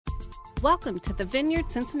Welcome to the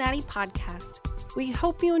Vineyard Cincinnati podcast. We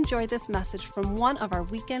hope you enjoy this message from one of our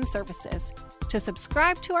weekend services. To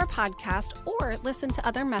subscribe to our podcast or listen to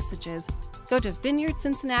other messages, go to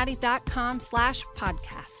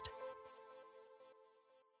vineyardcincinnati.com/podcast.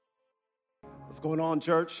 What's going on,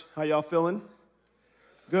 church? How y'all feeling?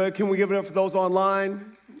 Good. Can we give it up for those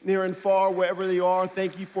online, near and far, wherever they are?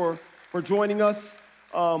 Thank you for joining us.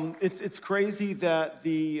 It's crazy that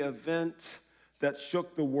the event that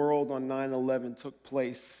shook the world on 9/11 took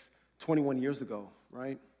place 21 years ago,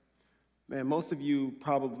 right? Man, most of you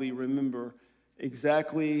probably remember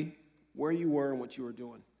exactly where you were and what you were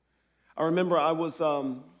doing. I remember I was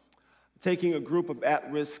taking a group of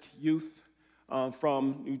at-risk youth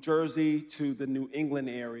from New Jersey to the New England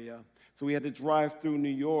area. So we had to drive through New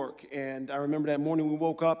York, and I remember that morning we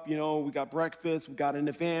woke up, we got breakfast, we got in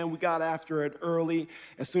the van, we got after it early.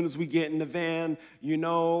 As soon as we get in the van,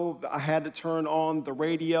 I had to turn on the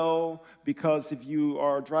radio, because if you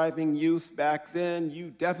are driving youth back then,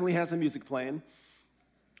 you definitely had some music playing.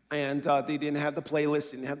 And they didn't have the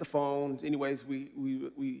playlist, didn't have the phones. Anyways,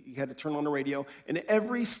 we had to turn on the radio. And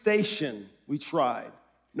every station we tried,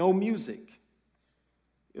 no music.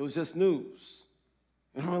 It was just news.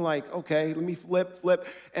 And we're like, okay, let me flip.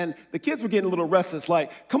 And the kids were getting a little restless,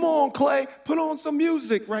 like, come on, Clay, put on some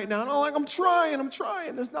music right now. And I'm like, I'm trying.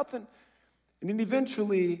 There's nothing. And then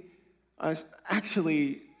eventually, I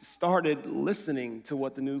actually started listening to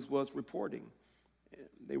what the news was reporting.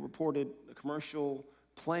 They reported a commercial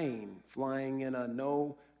plane flying in a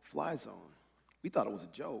no-fly zone. We thought it was a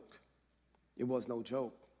joke. It was no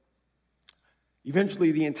joke.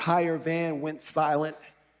 Eventually, the entire van went silent,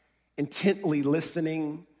 intently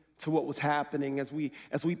listening to what was happening. As we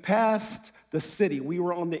passed the city, we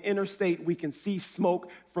were on the interstate. We can see smoke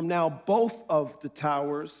from now both of the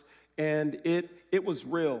towers, and it was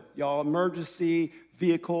real, y'all. Emergency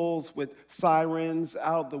vehicles with sirens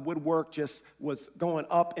out the woodwork just was going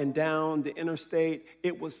up and down the interstate.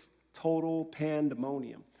 It was total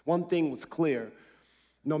pandemonium. One thing was clear.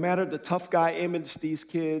 No matter the tough guy image these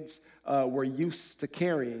kids were used to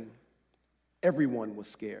carrying, everyone was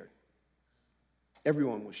scared.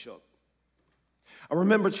 Everyone was shook. I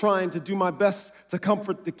remember trying to do my best to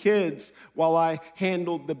comfort the kids while I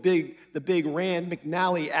handled the big Rand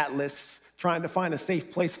McNally Atlas, trying to find a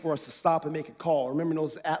safe place for us to stop and make a call. Remember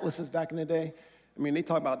those atlases back in the day? I mean, they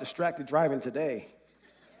talk about distracted driving today.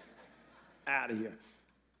 Out of here.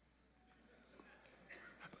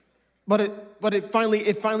 But it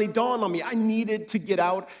finally dawned on me. I needed to get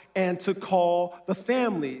out and to call the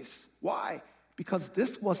families. Why? Because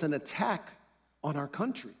this was an attack on our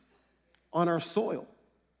country, on our soil.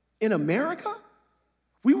 In America,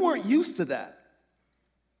 we weren't used to that.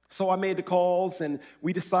 So I made the calls, and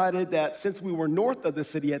we decided that since we were north of the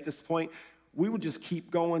city at this point, we would just keep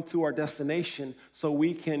going to our destination so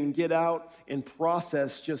we can get out and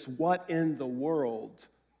process just what in the world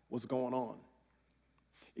was going on.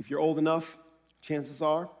 If you're old enough, chances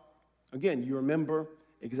are, again, you remember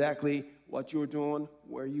exactly what you were doing,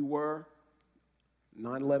 where you were,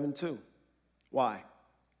 9/11 too. Why?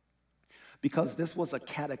 Because this was a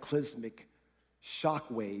cataclysmic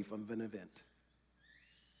shockwave of an event.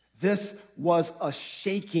 This was a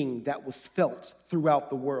shaking that was felt throughout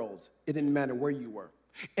the world. It didn't matter where you were.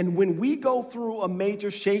 And when we go through a major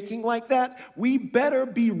shaking like that, we better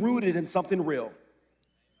be rooted in something real.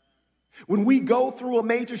 When we go through a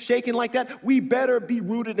major shaking like that, we better be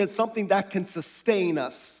rooted in something that can sustain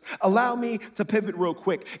us. Allow me to pivot real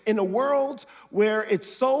quick. In a world where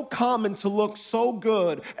it's so common to look so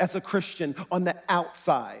good as a Christian on the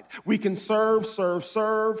outside, we can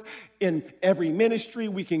serve in every ministry.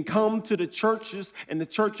 We can come to the churches and the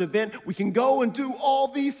church event. We can go and do all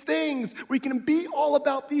these things. We can be all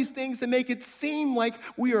about these things and make it seem like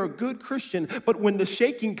we are a good Christian. But when the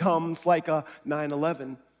shaking comes like a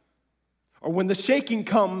 9/11, or when the shaking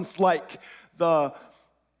comes like the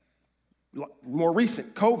more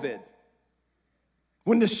recent COVID,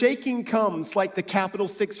 when the shaking comes like the Capitol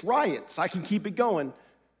 6 riots, I can keep it going,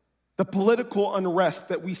 the political unrest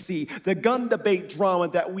that we see, the gun debate drama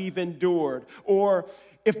that we've endured, or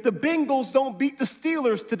if the Bengals don't beat the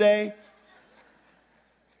Steelers today,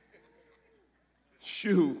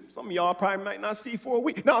 some of y'all probably might not see for a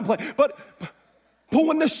week. No, I'm playing. But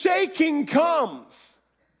when the shaking comes,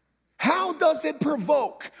 how does it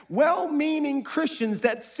provoke well-meaning Christians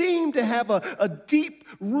that seem to have a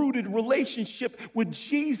deep-rooted relationship with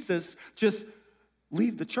Jesus just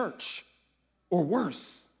leave the church? Or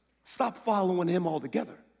worse, stop following him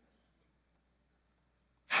altogether?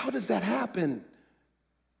 How does that happen?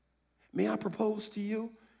 May I propose to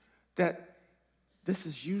you that this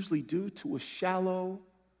is usually due to a shallow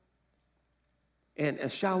and a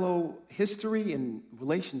shallow history and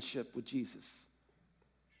relationship with Jesus,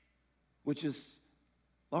 which is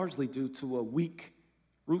largely due to a weak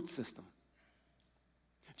root system.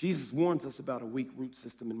 Jesus warns us about a weak root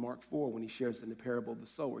system in Mark 4 when he shares in the parable of the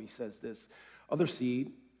sower. He says this, other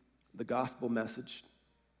seed, the gospel message,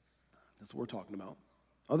 that's what we're talking about.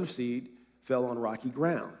 Other seed fell on rocky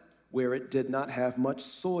ground where it did not have much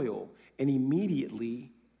soil, and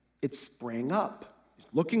immediately it sprang up. It's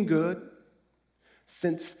looking good.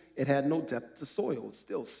 Since it had no depth to soil, it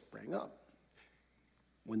still sprang up.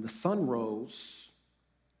 When the sun rose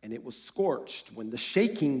and it was scorched, when the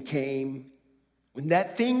shaking came, when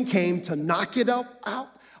that thing came to knock it out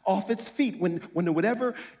off its feet, when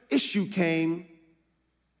whatever issue came,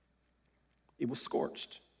 it was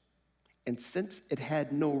scorched. And since it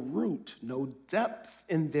had no root, no depth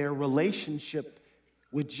in their relationship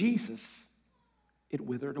with Jesus, it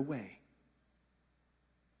withered away.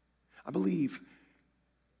 I believe,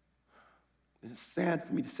 and it's sad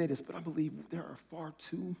for me to say this, but I believe there are far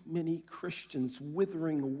too many Christians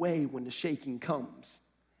withering away when the shaking comes.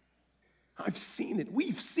 I've seen it.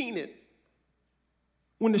 We've seen it.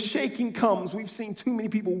 When the shaking comes, we've seen too many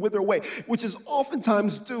people wither away, which is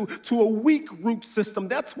oftentimes due to a weak root system.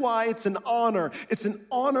 That's why it's an honor. It's an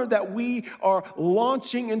honor that we are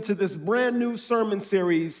launching into this brand new sermon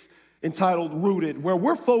series entitled Rooted, where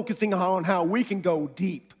we're focusing on how we can go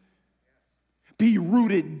deep. Be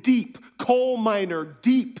rooted deep, coal miner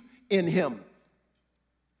deep in him.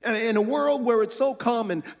 And in a world where it's so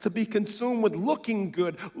common to be consumed with looking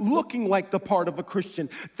good, looking like the part of a Christian,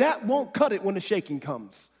 that won't cut it when the shaking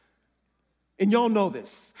comes. And y'all know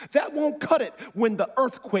this. That won't cut it when the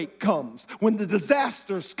earthquake comes, when the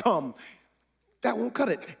disasters come. That won't cut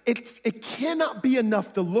it. It cannot be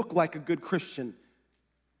enough to look like a good Christian.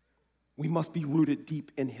 We must be rooted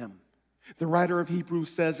deep in him. The writer of Hebrews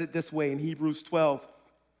says it this way in Hebrews 12.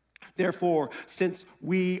 Therefore, since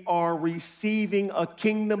we are receiving a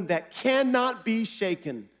kingdom that cannot be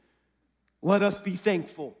shaken, let us be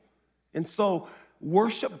thankful. And so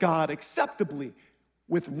worship God acceptably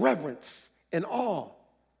with reverence and awe.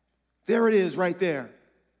 There it is right there.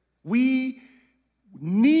 We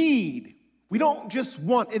don't just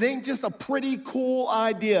want, it ain't just a pretty cool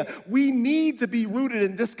idea. We need to be rooted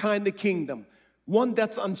in this kind of kingdom, one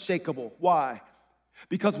that's unshakable. Why?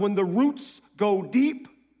 Because when the roots go deep,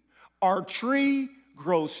 our tree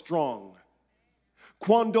grows strong.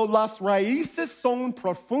 Cuando las raíces son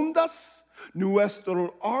profundas,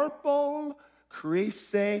 nuestro árbol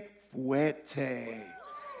crece fuerte.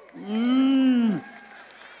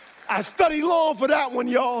 I studied long for that one,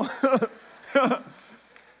 y'all.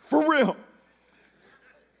 For real.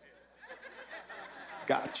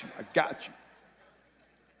 I got you.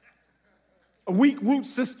 A weak root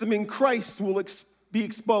system in Christ will be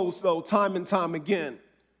exposed, though, time and time again.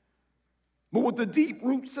 But with the deep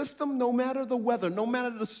root system, no matter the weather, no matter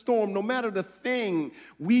the storm, no matter the thing,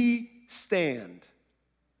 we stand.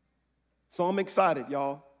 So I'm excited,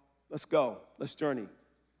 y'all. Let's go. Let's journey.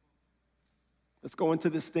 Let's go into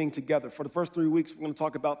this thing together. For the first 3 weeks, we're going to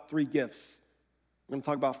talk about 3 gifts. We're going to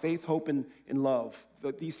talk about faith, hope, and love.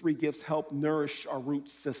 These 3 gifts help nourish our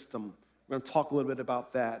root system. We're going to talk a little bit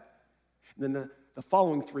about that. And then the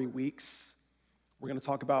following 3 weeks, we're going to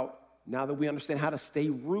talk about, now that we understand how to stay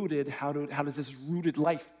rooted, how does this rooted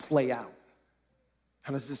life play out?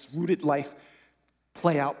 How does this rooted life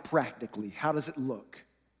play out practically? How does it look?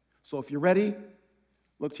 So if you're ready,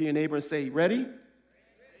 look to your neighbor and say, ready?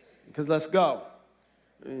 Because let's go.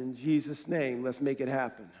 In Jesus' name, let's make it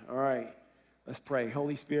happen. All right, let's pray.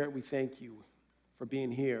 Holy Spirit, we thank you for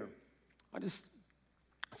being here. I just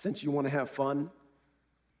sense you want to have fun,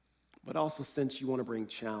 but also sense you want to bring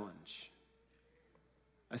challenge.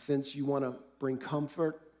 I sense you want to bring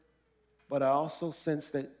comfort, but I also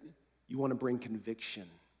sense that you want to bring conviction.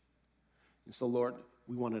 And so, Lord,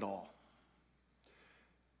 we want it all.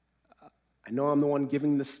 I know I'm the one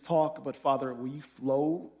giving this talk, but Father, will you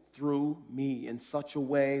flow through me in such a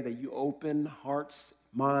way that you open hearts,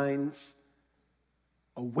 minds,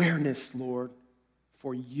 awareness, Lord,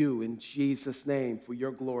 for you in Jesus' name, for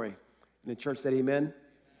your glory. And the church said amen.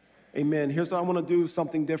 Amen. Here's what I want to do,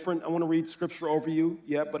 something different. I want to read scripture over you,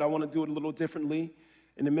 but I want to do it a little differently.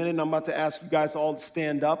 In a minute, I'm about to ask you guys all to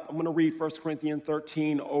stand up. I'm going to read 1 Corinthians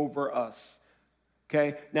 13 over us.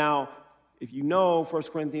 Okay? Now, if you know, 1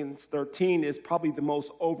 Corinthians 13 is probably the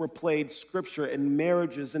most overplayed scripture in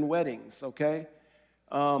marriages and weddings, okay?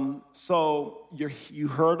 So you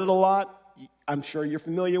heard it a lot. I'm sure you're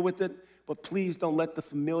familiar with it, but please don't let the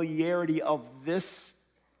familiarity of this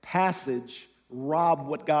passage rob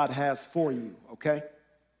what God has for you, okay?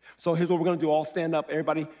 So here's what we're going to do. All stand up.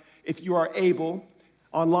 Everybody, if you are able,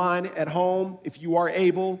 online, at home, if you are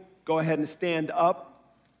able, go ahead and stand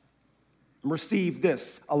up and receive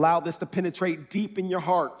this. Allow this to penetrate deep in your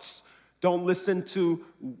hearts. Don't listen to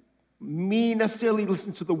me necessarily,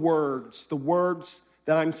 listen to the words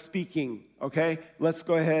that I'm speaking, okay? Let's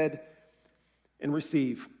go ahead and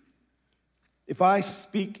receive. If I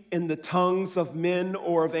speak in the tongues of men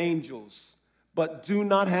or of angels, but do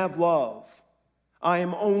not have love, I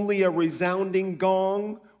am only a resounding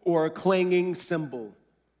gong or a clanging cymbal.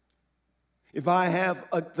 If I have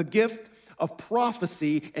the gift of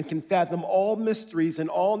prophecy and can fathom all mysteries and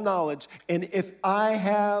all knowledge, and if I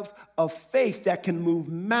have a faith that can move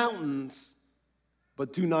mountains,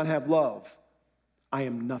 but do not have love, I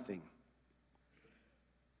am nothing.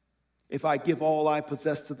 If I give all I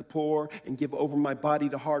possess to the poor and give over my body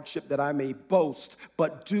to hardship that I may boast,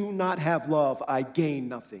 but do not have love, I gain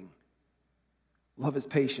nothing. Love is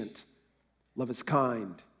patient. Love is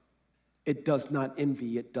kind. It does not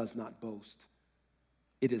envy. It does not boast.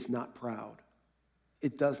 It is not proud.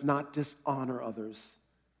 It does not dishonor others.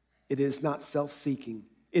 It is not self-seeking.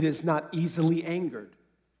 It is not easily angered.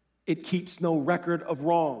 It keeps no record of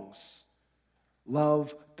wrongs.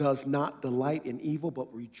 Love does not delight in evil,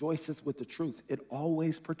 but rejoices with the truth. It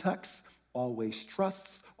always protects, always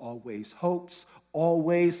trusts, always hopes,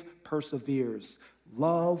 always perseveres.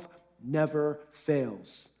 Love never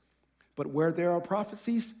fails. But where there are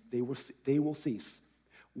prophecies, they will cease.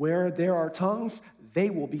 Where there are tongues, they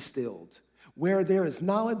will be stilled. Where there is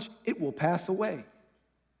knowledge, it will pass away.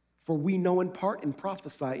 For we know in part and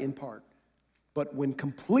prophesy in part. But when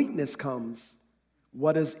completeness comes,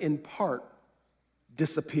 what is in part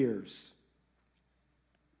disappears.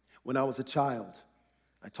 When I was a child,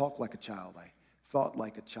 I talked like a child. I thought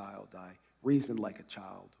like a child. I reasoned like a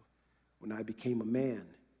child. When I became a man,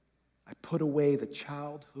 I put away the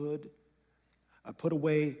childhood. I put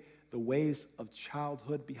away the ways of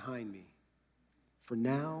childhood behind me. For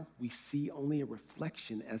now we see only a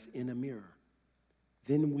reflection as in a mirror.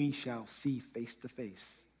 Then we shall see face to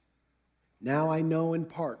face. Now I know in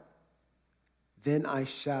part. Then I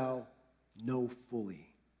shall know fully,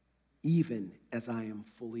 even as I am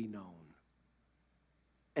fully known.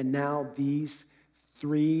 And now these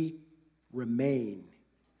three remain: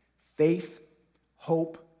 faith,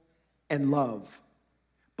 hope, and love.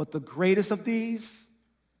 But the greatest of these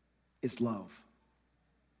is love.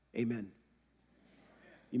 Amen.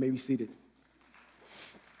 You may be seated.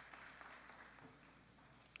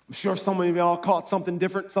 I'm sure some of y'all caught something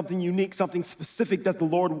different, something unique, something specific that the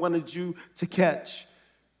Lord wanted you to catch.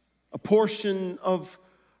 A portion of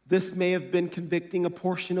this may have been convicting. A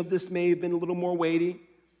portion of this may have been a little more weighty.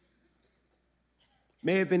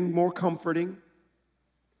 May have been more comforting.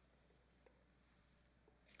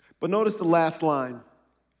 But notice the last line.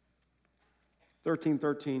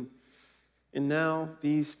 13:13. And now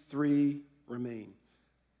these three remain: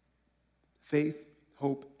 faith,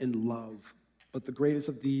 hope, and love. But the greatest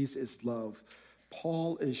of these is love.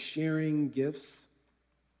 Paul is sharing gifts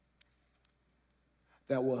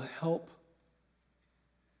that will help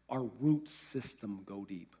our root system go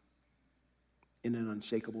deep in an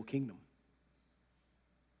unshakable kingdom.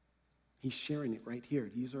 He's sharing it right here.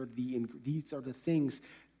 These are the things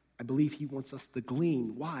I believe he wants us to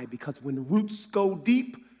glean. Why? Because when roots go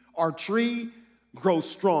deep, our tree grows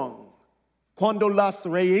strong. Cuando las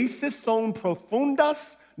raíces son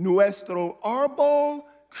profundas, nuestro árbol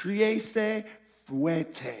crece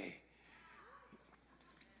fuerte.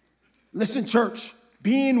 Listen, church,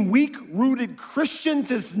 being weak-rooted Christians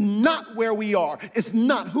is not where we are. It's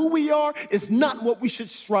not who we are. It's not what we should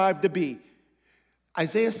strive to be.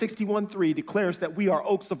 Isaiah 61:3 declares that we are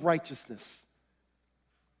oaks of righteousness.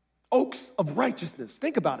 Oaks of righteousness.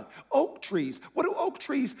 Think about it. Oak trees. What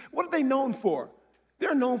are they known for?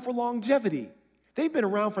 They're known for longevity. They've been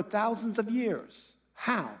around for thousands of years.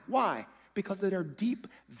 How? Why? Because of their deep,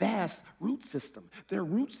 vast root system. Their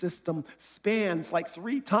root system spans like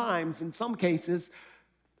 3 times, in some cases,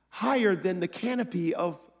 higher than the canopy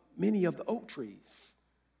of many of the oak trees.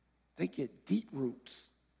 They get deep roots.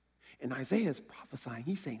 And Isaiah is prophesying.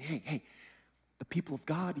 He's saying, hey, the people of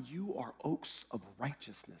God, you are oaks of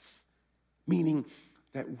righteousness. Meaning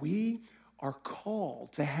that we are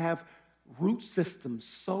called to have root systems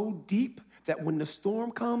so deep that when the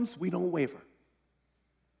storm comes, we don't waver.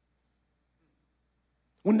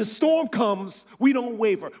 When the storm comes, we don't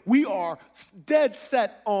waver. We are dead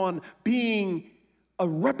set on being a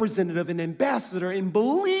representative, an ambassador, and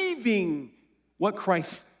believing what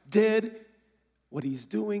Christ did, what he's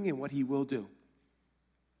doing, and what he will do.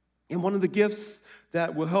 And one of the gifts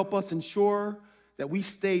that will help us ensure that we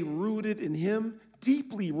stay rooted in him,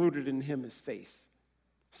 deeply rooted in him, is faith.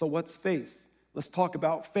 So what's faith? Let's talk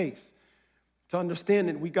about faith. To understand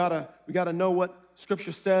it, we gotta know what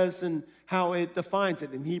Scripture says and how it defines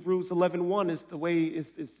it. And Hebrews 11:1 is the way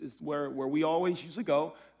is where we always usually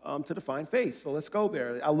go to define faith. So let's go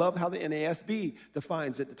there. I love how the NASB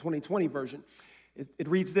defines it, the 2020 version. It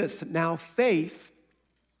reads this: now faith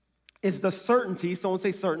is the certainty. Someone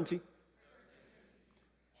say certainty.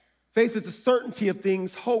 Faith is the certainty of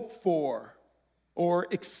things hoped for or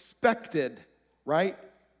expected, right?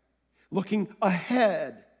 Looking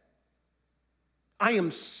ahead. I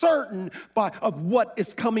am certain of what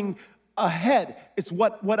is coming ahead. It's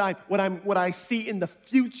what I see in the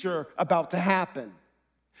future about to happen.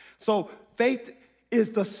 So faith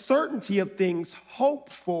is the certainty of things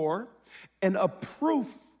hoped for and a proof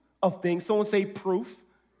of things. Someone say proof.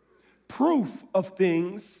 Proof of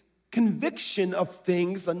things, conviction of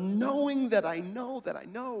things, a knowing that I know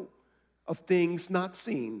of things not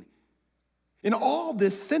seen. And all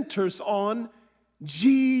this centers on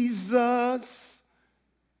Jesus.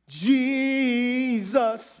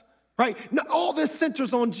 Jesus, right? Now, all this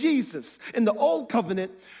centers on Jesus. In the Old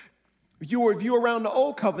Covenant, if you were around the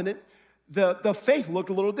Old Covenant, the faith looked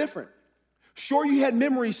a little different. Sure, you had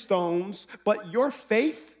memory stones, but your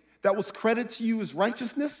faith that was credited to you as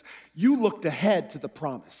righteousness, you looked ahead to the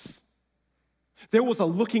promise. There was a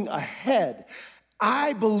looking ahead.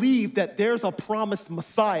 I believe that there's a promised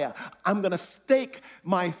Messiah. I'm going to stake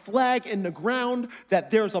my flag in the ground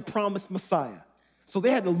that there's a promised Messiah. So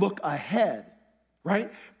they had to look ahead,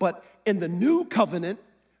 right? But in the new covenant,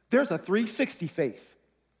 there's a 360 faith.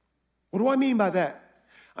 What do I mean by that?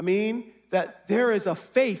 I mean that there is a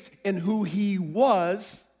faith in who he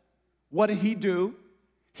was. What did he do?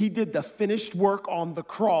 He did the finished work on the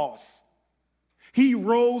cross. He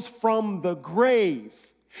rose from the grave.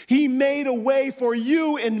 He made a way for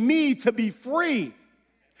you and me to be free.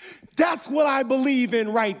 That's what I believe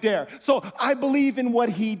in right there. So I believe in what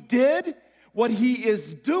he did. What he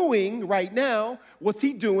is doing right now, what's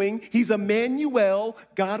he doing? He's Emmanuel,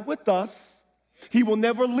 God with us. He will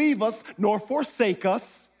never leave us nor forsake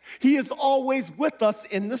us. He is always with us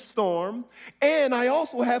in the storm. And I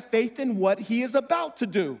also have faith in what he is about to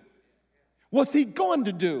do. What's he going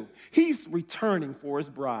to do? He's returning for his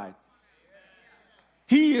bride.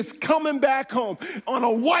 He is coming back home on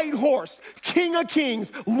a white horse, King of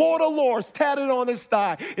Kings, Lord of Lords, tatted on his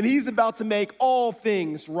thigh. And he's about to make all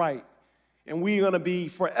things right. And we're going to be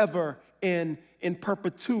forever in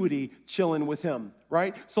perpetuity chilling with him,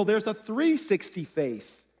 right? So there's a 360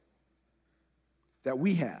 faith that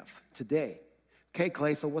we have today. Okay,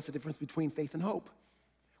 Clay, so what's the difference between faith and hope?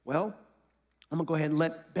 Well, I'm going to go ahead and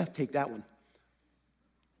let Beth take that one.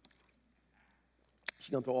 She's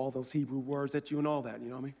going to throw all those Hebrew words at you and all that, you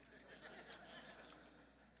know what I mean?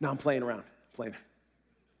 Now I'm playing around,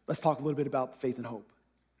 Let's talk a little bit about faith and hope.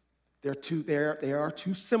 They are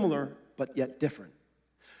two similar, but yet different.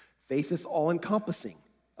 Faith is all-encompassing,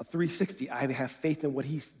 a 360. I have faith in what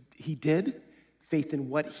he did, faith in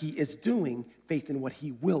what he is doing, faith in what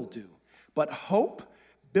he will do. But hope,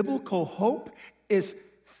 biblical hope, is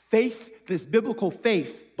faith, this biblical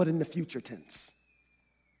faith, but in the future tense.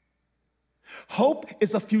 Hope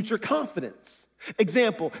is a future confidence.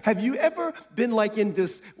 Example, have you ever been like in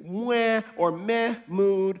this wah or meh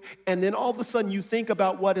mood, and then all of a sudden you think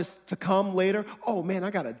about what is to come later? Oh man, I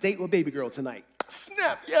got a date with baby girl tonight.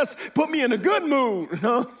 Snap, yes, put me in a good mood. You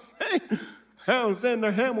know?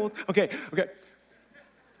 Alexander Hamilton. Okay.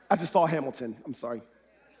 I just saw Hamilton. I'm sorry.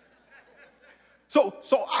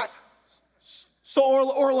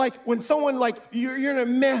 Or like when someone like you're in a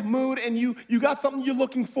meh mood and you got something you're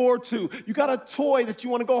looking forward to. You got a toy that you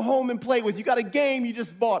want to go home and play with. You got a game you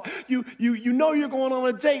just bought. You know you're going on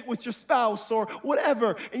a date with your spouse or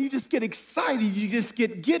whatever, and you just get excited. You just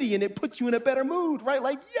get giddy, and it puts you in a better mood, right?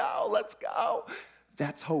 Like, yo, let's go.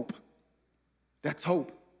 That's hope. That's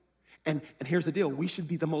hope. And here's the deal. We should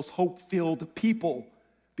be the most hope-filled people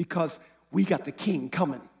because we got the King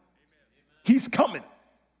coming. He's coming.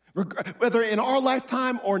 Whether in our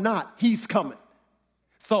lifetime or not, he's coming.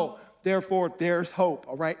 So, therefore, there's hope,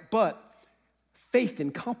 all right? But faith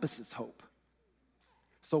encompasses hope.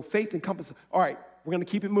 So faith encompasses, all right, we're going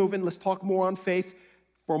to keep it moving. Let's talk more on faith.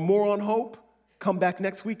 For more on hope, come back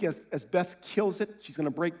next week as Beth kills it. She's going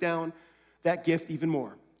to break down that gift even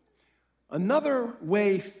more. Another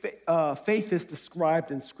way faith is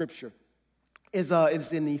described in Scripture is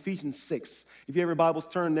in Ephesians 6. If you have your Bibles,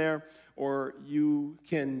 turn there, or you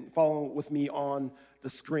can follow with me on the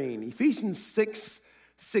screen. Ephesians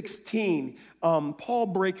 6:16, Paul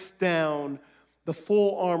breaks down the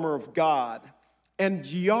full armor of God. And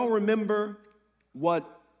do y'all remember what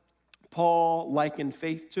Paul likened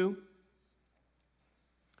faith to?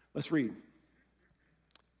 Let's read.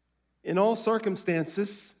 In all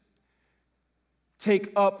circumstances,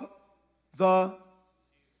 take up the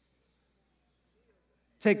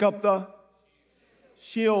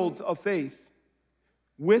shield of faith,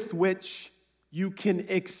 with which you can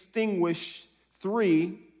extinguish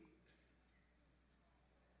three.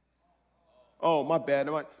 Oh, my bad.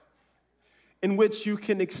 In which you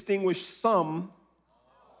can extinguish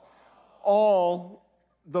all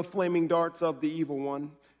the flaming darts of the evil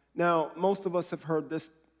one. Now, most of us have heard this,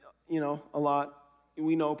 a lot.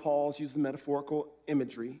 We know Paul's used metaphorical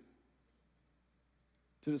imagery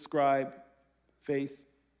to describe faith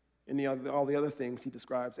and all the other things he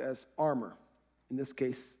describes as armor. In this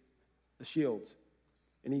case, the shield.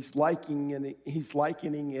 And he's likening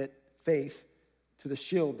it, faith, to the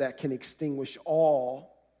shield that can extinguish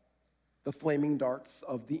all the flaming darts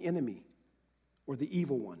of the enemy or the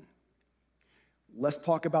evil one. Let's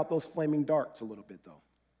talk about those flaming darts a little bit, though.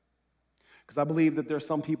 Because I believe that there's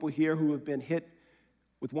some people here who have been hit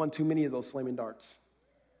with one too many of those flaming darts.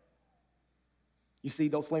 You see,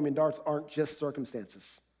 those flaming darts aren't just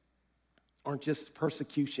circumstances, aren't just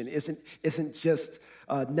persecution, isn't just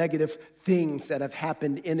negative things that have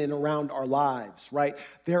happened in and around our lives, right?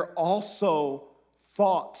 They're also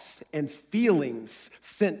thoughts and feelings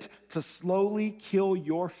sent to slowly kill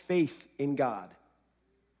your faith in God.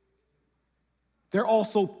 They're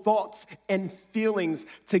also thoughts and feelings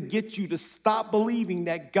to get you to stop believing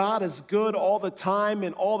that God is good all the time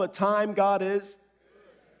and all the time God is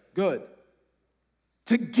good.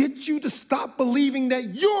 To get you to stop believing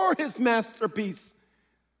that you're his masterpiece.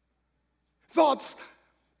 Thoughts,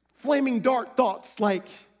 flaming dart thoughts like,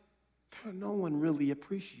 no one really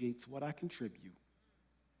appreciates what I contribute.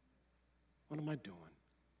 What am I doing?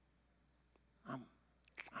 I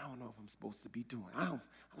don't know if I'm supposed to be doing. I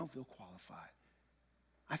don't feel qualified.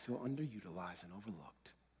 I feel underutilized and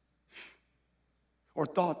overlooked. Or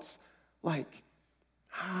thoughts like,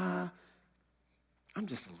 I'm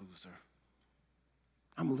just a loser.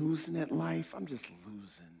 I'm losing at life. I'm just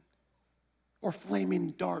losing. Or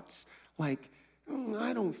flaming darts like,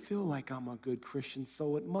 I don't feel like I'm a good Christian,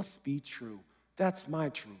 so it must be true. That's my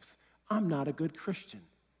truth. I'm not a good Christian.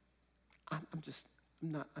 I'm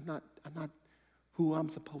not who I'm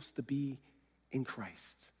supposed to be in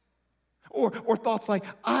Christ. Or thoughts like,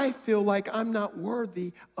 I feel like I'm not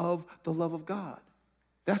worthy of the love of God.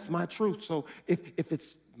 That's my truth. So if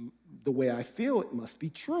it's the way I feel, it must be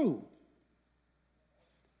true.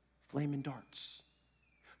 Flaming darts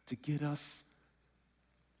to get us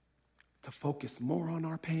to focus more on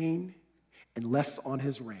our pain and less on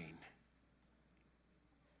his reign.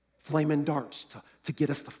 Flaming darts to get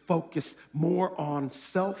us to focus more on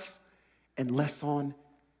self and less on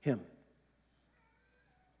him.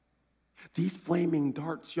 These flaming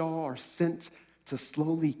darts, y'all, are sent to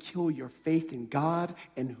slowly kill your faith in God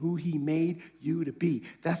and who he made you to be.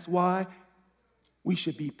 That's why we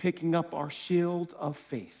should be picking up our shield of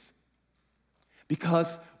faith.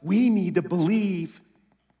 Because we need to believe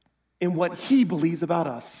in what he believes about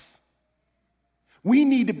us. We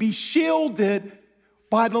need to be shielded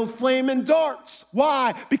by those flaming darts.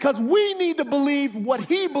 Why? Because we need to believe what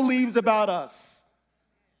he believes about us.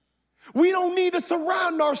 We don't need to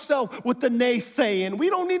surround ourselves with the naysaying. We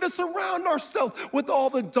don't need to surround ourselves with all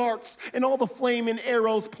the darts and all the flaming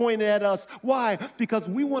arrows pointed at us. Why? Because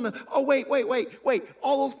we want to, wait.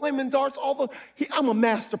 All those flaming darts, I'm a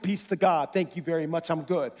masterpiece to God. Thank you very much. I'm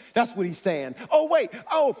good. That's what he's saying.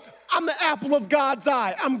 I'm the apple of God's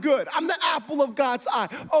eye. I'm good. I'm the apple of God's eye.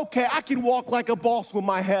 Okay, I can walk like a boss with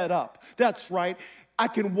my head up. That's right. I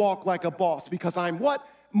can walk like a boss because I'm what?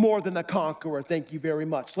 More than a conqueror. Thank you very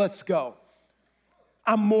much. Let's go.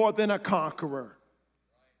 I'm more than a conqueror.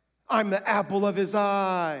 I'm the apple of his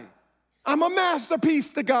eye. I'm a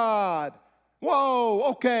masterpiece to God.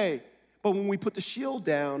 Whoa, okay. But when we put the shield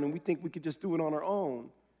down and we think we could just do it on our own,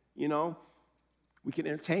 we can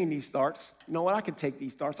entertain these thoughts. You know what? I can take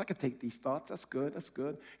these thoughts. I can take these thoughts. That's good. That's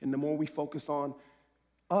good. And the more we focus on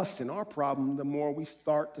us and our problem, the more we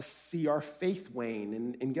start to see our faith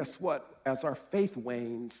wane. And guess what? As our faith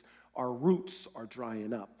wanes, our roots are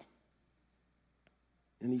drying up.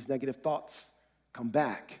 And these negative thoughts come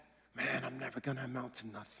back. Man, I'm never going to amount to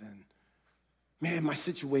nothing. Man, my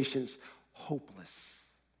situation's hopeless.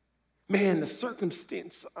 Man, the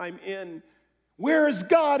circumstance I'm in, where is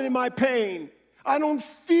God in my pain? I don't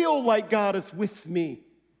feel like God is with me.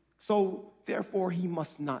 So, therefore, he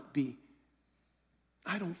must not be.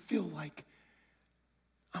 I don't feel like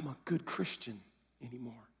I'm a good Christian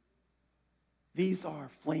anymore. These are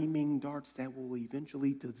flaming darts that will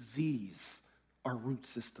eventually disease our root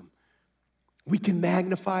system. We can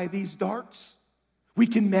magnify these darts, We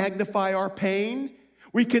can magnify our pain.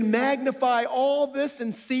 We can magnify all this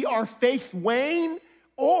and see our faith wane.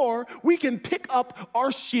 Or we can pick up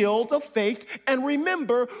our shield of faith and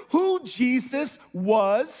remember who Jesus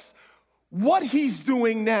was, what he's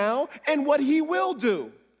doing now, and what he will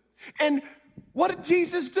do. And what did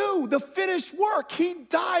Jesus do? The finished work. He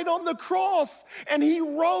died on the cross and he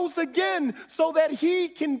rose again so that he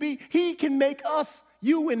can make us,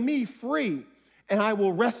 you and me, free. And I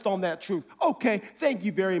will rest on that truth. Okay, thank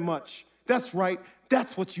you very much. That's right.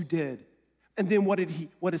 That's what you did. And then what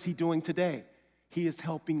is he doing today? He is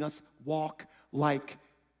helping us walk like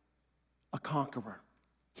a conqueror.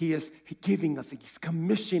 He is giving us, he's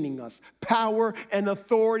commissioning us power and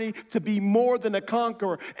authority to be more than a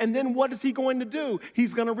conqueror. And then what is he going to do?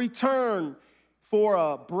 He's going to return for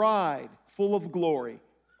a bride full of glory.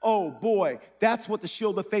 Oh boy, that's what the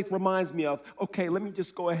shield of faith reminds me of. Okay, let me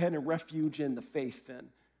just go ahead and refuge in the faith then.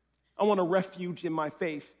 I want to refuge in my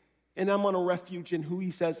faith. And I'm going to refuge in who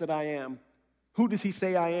he says that I am. Who does he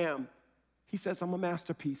say I am? He says, I'm a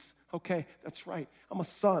masterpiece. Okay, that's right. I'm a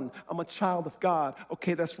son. I'm a child of God.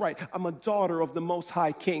 Okay, that's right. I'm a daughter of the Most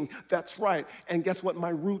High King. That's right. And guess what? My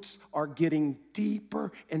roots are getting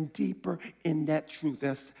deeper and deeper in that truth.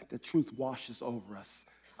 As the truth washes over us,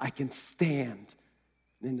 I can stand.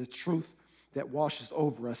 And the truth that washes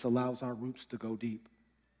over us allows our roots to go deep.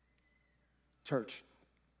 Church,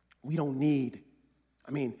 we don't need,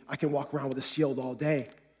 I can walk around with a shield all day,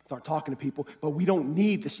 start talking to people, but we don't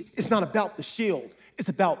need the shield. It's not about the shield. It's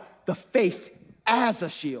about the faith as a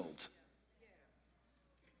shield.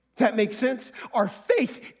 That makes sense? Our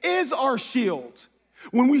faith is our shield.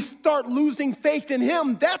 When we start losing faith in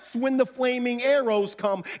him, that's when the flaming arrows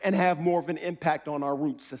come and have more of an impact on our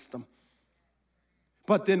root system.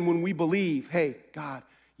 But then when we believe, hey, God,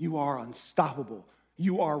 you are unstoppable.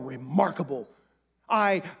 You are remarkable.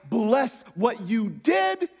 I bless what you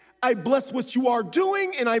did. I bless what you are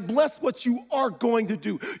doing, and I bless what you are going to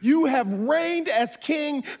do. You have reigned as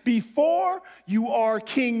king before, you are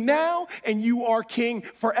king now, and you are king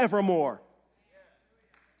forevermore.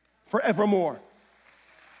 Forevermore.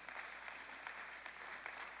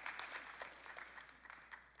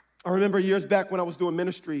 I remember years back when I was doing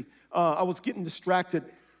ministry, I was getting distracted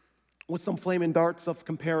with some flaming darts of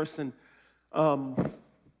comparison. I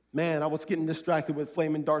was getting distracted with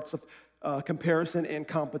flaming darts of comparison and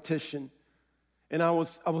competition. And I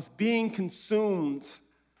was being consumed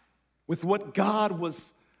with what God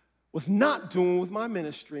was not doing with my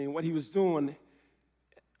ministry and what he was doing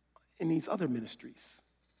in these other ministries.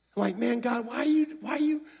 I'm like, man, God, why are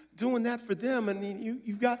you doing that for them? I mean,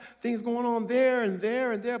 you've got things going on there and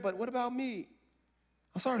there and there, but what about me?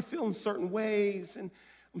 I started feeling certain ways, and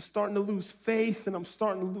I'm starting to lose faith, and I'm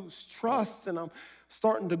starting to lose trust, and I'm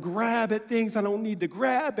starting to grab at things I don't need to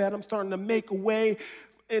grab at. I'm starting to make a way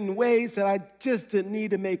in ways that I just didn't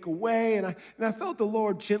need to make a way, and I felt the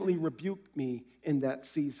Lord gently rebuke me in that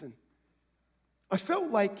season. I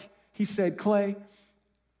felt like he said, Clay,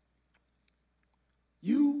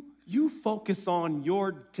 you focus on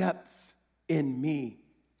your depth in me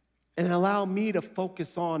and allow me to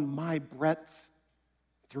focus on my breadth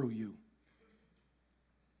through you.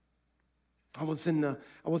 I was in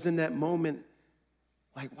that moment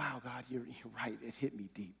like, wow, God, you're right. It hit me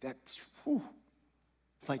deep. It's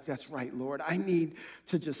like, that's right, Lord. I need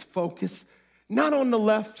to just focus, not on the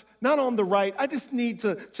left, not on the right. I just need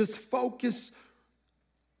to just focus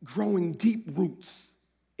growing deep roots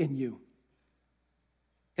in you.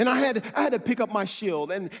 And I had to pick up my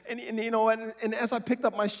shield, and as I picked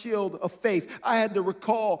up my shield of faith, I had to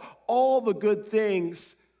recall all the good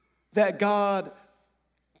things that God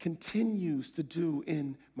continues to do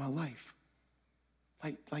in my life.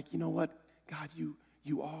 Like you know what, God, you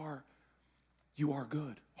are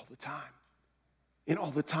good all the time, and all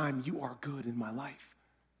the time you are good in my life.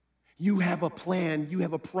 You have a plan, you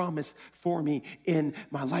have a promise for me in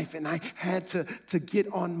my life. And I had to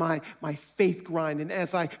get on my faith grind. And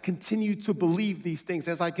as I continued to believe these things,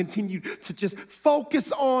 as I continued to just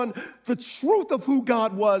focus on the truth of who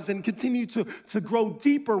God was and continue to grow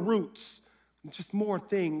deeper roots, just more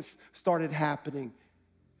things started happening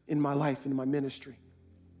in my life, in my ministry.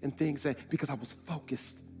 And things because I was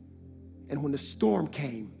focused. And when the storm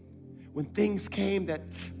came, when things came that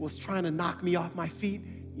was trying to knock me off my feet,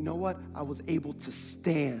 you know what? I was able to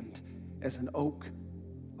stand as an oak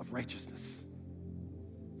of righteousness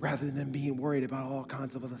rather than being worried about all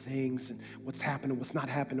kinds of other things and what's happening, what's not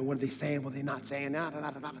happening, what are they saying, what are they not saying.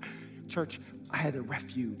 Church, I had a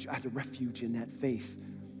refuge. I had a refuge in that faith.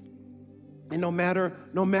 And no matter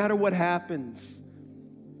what happens,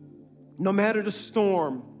 no matter the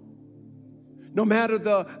storm, No matter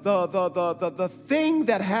the thing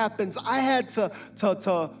that happens, I had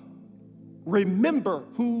to remember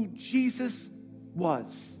who Jesus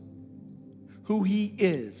was, who he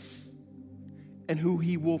is, and who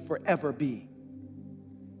he will forever be,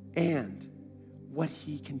 and what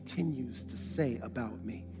he continues to say about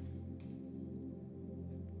me.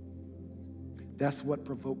 That's what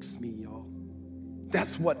provokes me, y'all.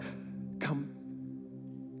 That's what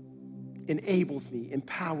enables me,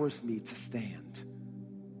 empowers me to stand.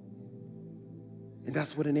 And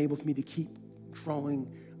that's what enables me to keep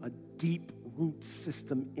growing a deep root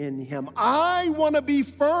system in him. I want to be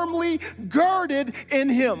firmly girded in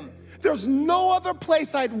him. There's no other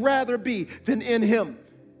place I'd rather be than in him.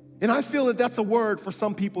 And I feel that that's a word for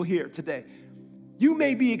some people here today. You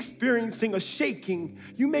may be experiencing a shaking.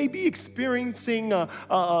 You may be experiencing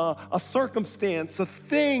a circumstance, a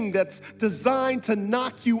thing that's designed to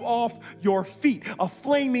knock you off your feet. A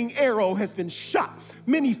flaming arrow has been shot.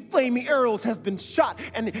 Many flaming arrows has been shot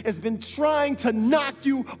and has been trying to knock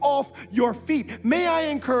you off your feet. May I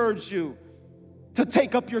encourage you to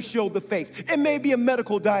take up your shield of faith. It may be a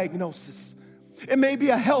medical diagnosis. It may be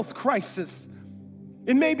a health crisis.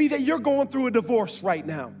 It may be that you're going through a divorce right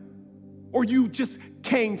now, or you just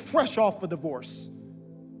came fresh off a divorce.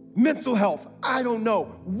 Mental health, I don't know.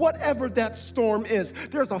 Whatever that storm is,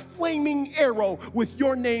 there's a flaming arrow with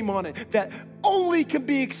your name on it that only can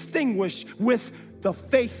be extinguished with the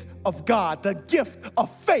faith of God, the gift of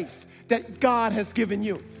faith that God has given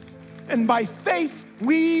you. And by faith,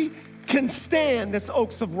 we can stand as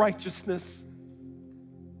oaks of righteousness.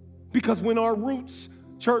 Because when our roots,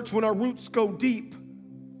 church, when our roots go deep,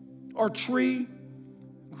 our tree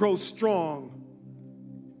grows strong.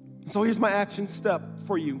 So here's my action step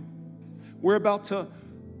for you. We're about to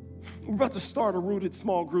start a rooted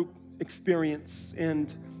small group experience,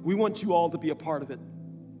 and we want you all to be a part of it.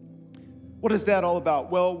 What is that all about?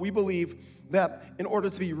 Well, we believe that in order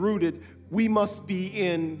to be rooted, we must be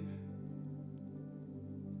in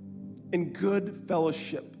good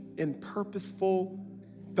fellowship, in purposeful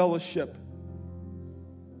fellowship.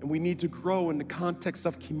 And we need to grow in the context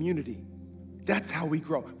of community. That's how we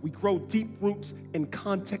grow. We grow deep roots in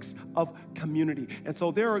context of community. And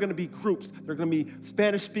so there are going to be groups. There are going to be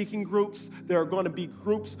Spanish-speaking groups. There are going to be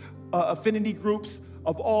groups, affinity groups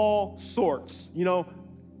of all sorts,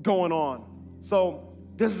 going on. So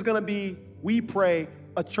this is going to be, we pray,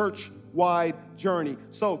 a church-wide journey.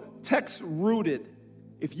 So text ROOTED.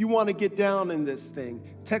 If you want to get down in this thing,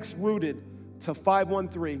 text ROOTED to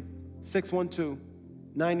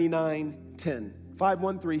 513-612-9910.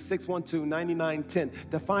 513-612-9910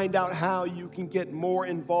 to find out how you can get more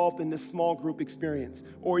involved in this small group experience.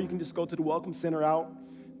 Or you can just go to the Welcome Center out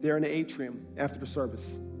there in the atrium after the service.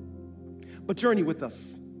 But journey with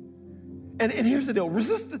us. And here's the deal.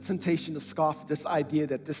 Resist the temptation to scoff at this idea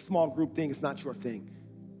that this small group thing is not your thing.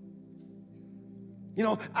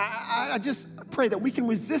 I just pray that we can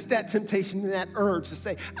resist that temptation and that urge to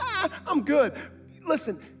say, I'm good.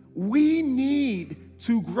 Listen, we need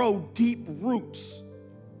to grow deep roots.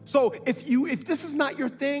 So if this is not your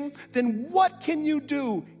thing, then what can you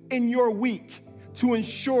do in your week to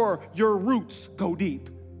ensure your roots go deep?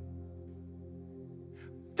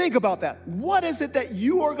 Think about that. What is it that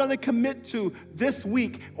you are going to commit to this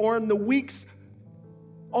week or in the weeks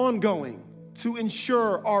ongoing to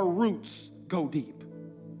ensure our roots go deep?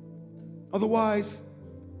 Otherwise,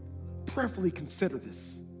 prayerfully consider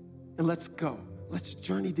this and let's go. Let's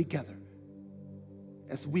journey together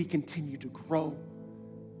as we continue to grow,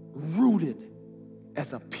 rooted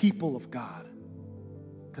as a people of God,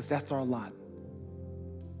 because that's our lot.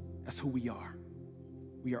 That's who we are.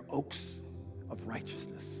 We are oaks of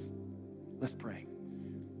righteousness. Let's pray.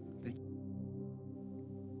 Thank you.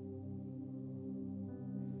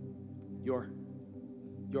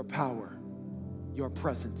 Your power, your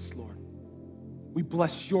presence, Lord. We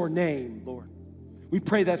bless your name, Lord. We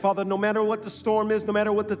pray that, Father, no matter what the storm is, no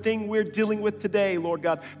matter what the thing we're dealing with today, Lord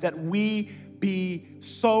God, that we be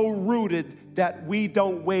so rooted that we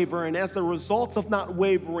don't waver. And as a result of not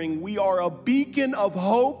wavering, we are a beacon of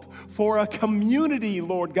hope for a community,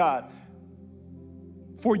 Lord God,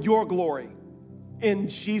 for your glory. In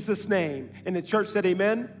Jesus' name. And the church said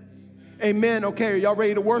amen? Amen. Okay, are y'all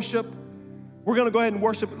ready to worship? We're going to go ahead and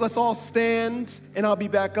worship. Let's all stand, and I'll be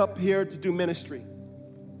back up here to do ministry.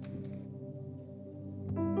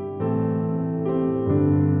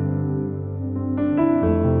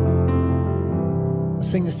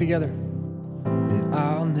 Sing this together. That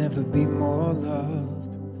I'll never be more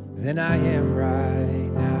loved than I am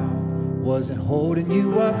right now. Wasn't holding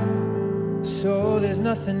you up, so there's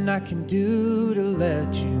nothing I can do to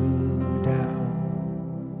let you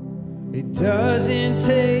down. It doesn't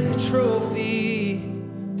take a trophy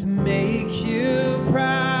to make you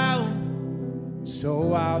proud,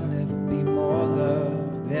 so I'll never be more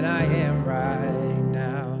loved than I am right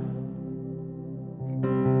now.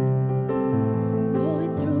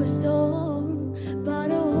 Going through a storm,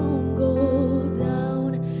 but I won't go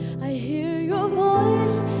down. I hear your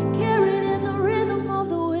voice carried in the rhythm of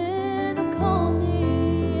the wind to call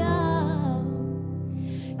me out.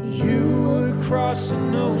 You would cross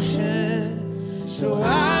an ocean so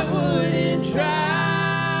I wouldn't drown.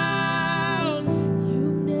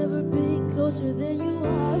 You've never been closer than you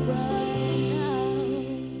are right now.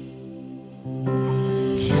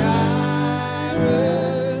 Jireh,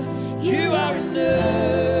 you are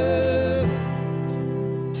enough.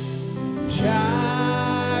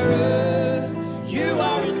 Jireh, you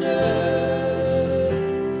are enough.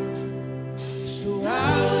 So I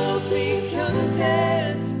will be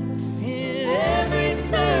content in every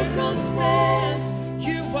circumstance.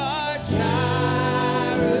 You are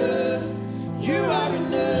Jireh, you are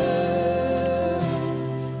enough.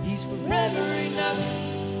 He's forever enough,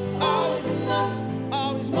 always enough,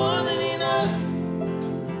 always more than enough.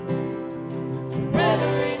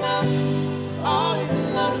 Forever enough, always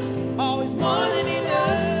enough, always more than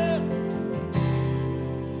enough.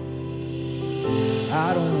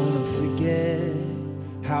 I don't wanna forget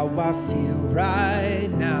how I feel right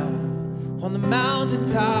now on the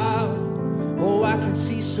mountaintop. Oh, I can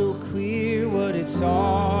see so clear what it's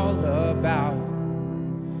all about.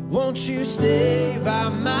 Won't you stay by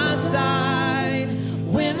my side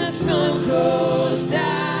when the sun goes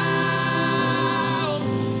down?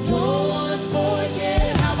 Don't wanna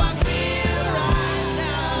forget how I feel right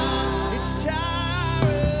now. It's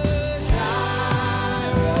Jireh,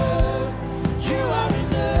 Jireh, you are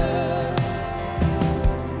enough.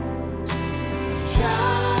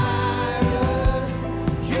 Jireh,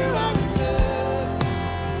 you are enough.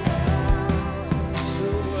 So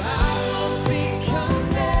I will be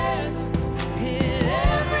content in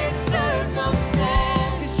every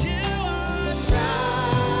circumstance, 'cause you are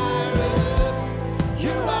Jireh,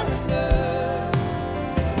 you are enough.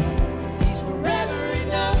 He's forever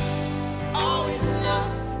enough, always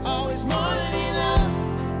more than enough.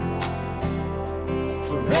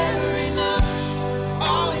 Forever enough,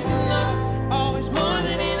 always more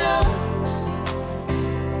than enough.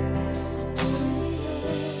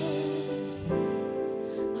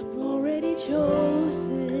 I'm already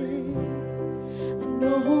chosen. I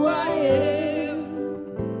know who I am.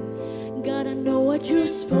 God, I know what you've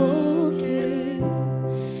spoken.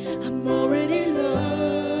 I'm already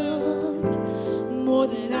loved more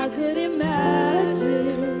than I could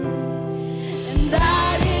imagine. And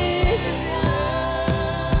that is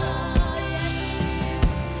enough. Yes,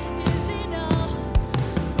 it is enough.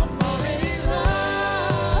 I'm already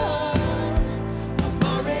loved. I'm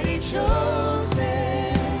already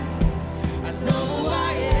chosen. I know who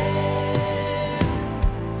I am.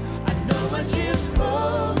 I know what you've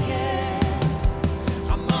spoken.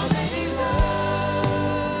 I'm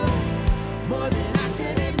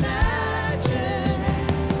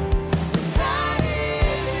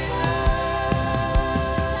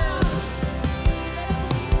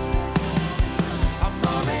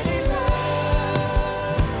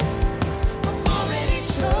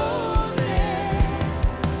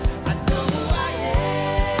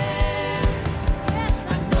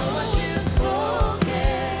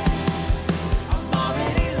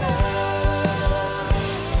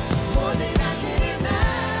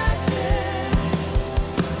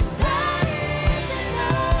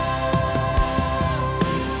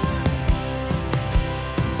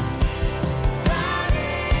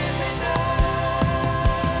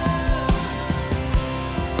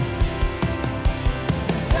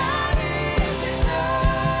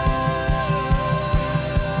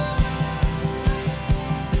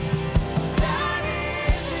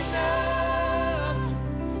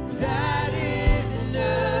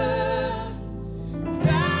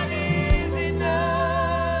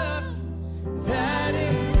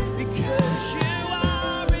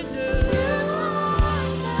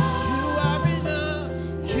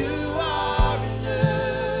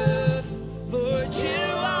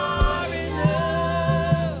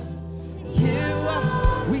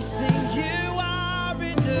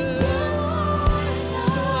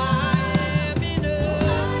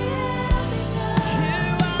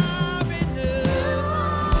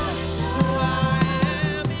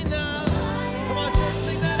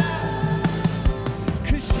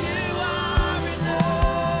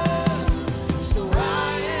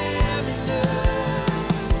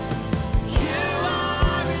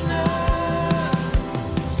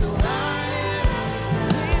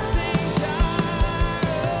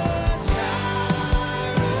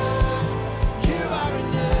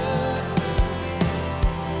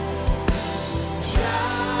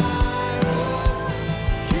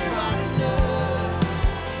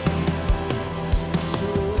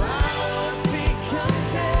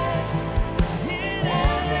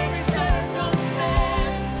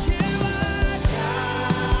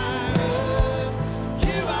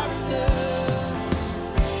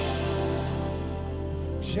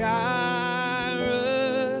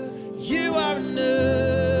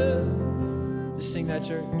that,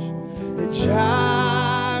 church? That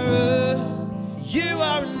Jireh, you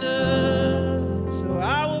are enough. So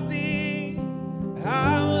I will be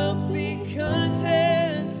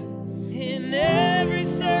content in every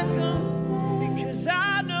circumstance, because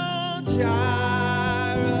I know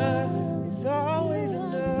Jireh is always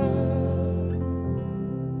enough.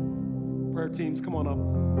 Prayer teams, come on up.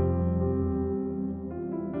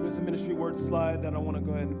 There's a ministry word slide that I want to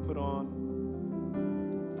go ahead and put on.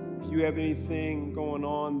 If you have anything going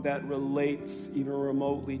on that relates even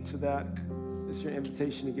remotely to that, it's your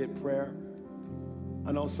invitation to get prayer.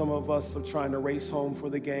 I know some of us are trying to race home for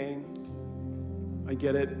the game. I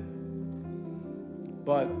get it.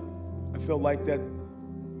 But I feel like that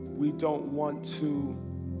we don't want to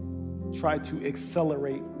try to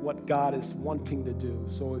accelerate what God is wanting to do.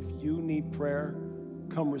 So if you need prayer,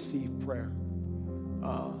 come receive prayer.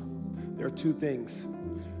 There are two things.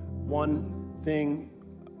 One thing,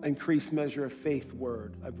 increased measure of faith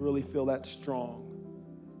word. I really feel that strong.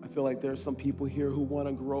 I feel like there are some people here who want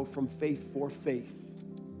to grow from faith for faith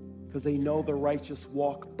because they know the righteous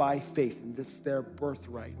walk by faith, and this is their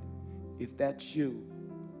birthright. If that's you,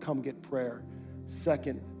 come get prayer.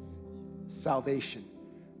 Second, salvation.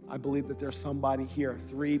 I believe that there's somebody here,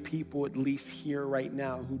 3 people at least here right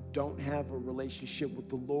now, who don't have a relationship with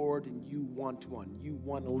the Lord, and you want one. You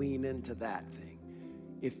want to lean into that thing.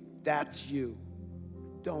 If that's you,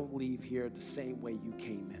 don't leave here the same way you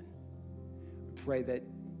came in. Pray that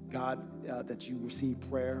God, that you receive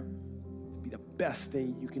prayer to be the best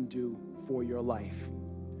thing you can do for your life.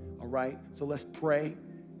 All right? So let's pray.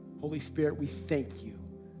 Holy Spirit, we thank you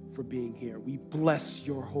for being here. We bless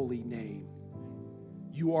your holy name.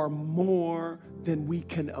 You are more than we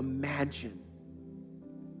can imagine.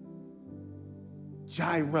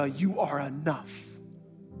 Jireh, you are enough.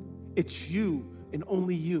 It's you and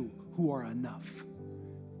only you who are enough.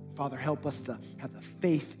 Father, help us to have the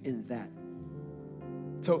faith in that.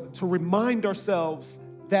 To remind ourselves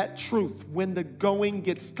that truth when the going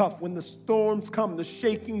gets tough, when the storms come, the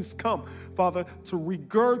shakings come. Father, to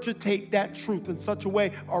regurgitate that truth in such a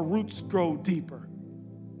way our roots grow deeper.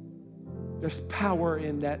 There's power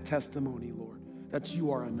in that testimony, Lord, that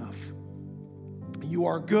you are enough. You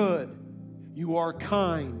are good. You are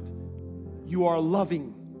kind. You are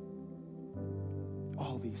loving.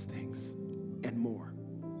 All these things and more.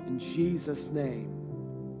 In Jesus' name.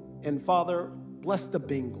 And Father, bless the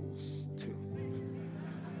Bengals too.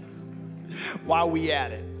 While we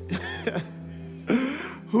at it.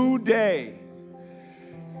 Who day?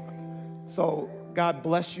 So God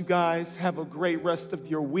bless you guys. Have a great rest of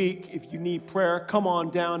your week. If you need prayer, come on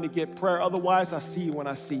down to get prayer. Otherwise, I'll see you when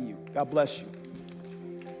I see you. God bless you.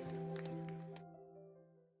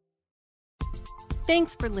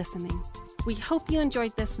 Thanks for listening. We hope you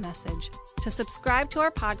enjoyed this message. To subscribe to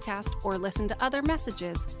our podcast or listen to other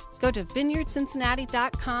messages, go to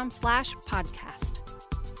vineyardcincinnati.com/podcast.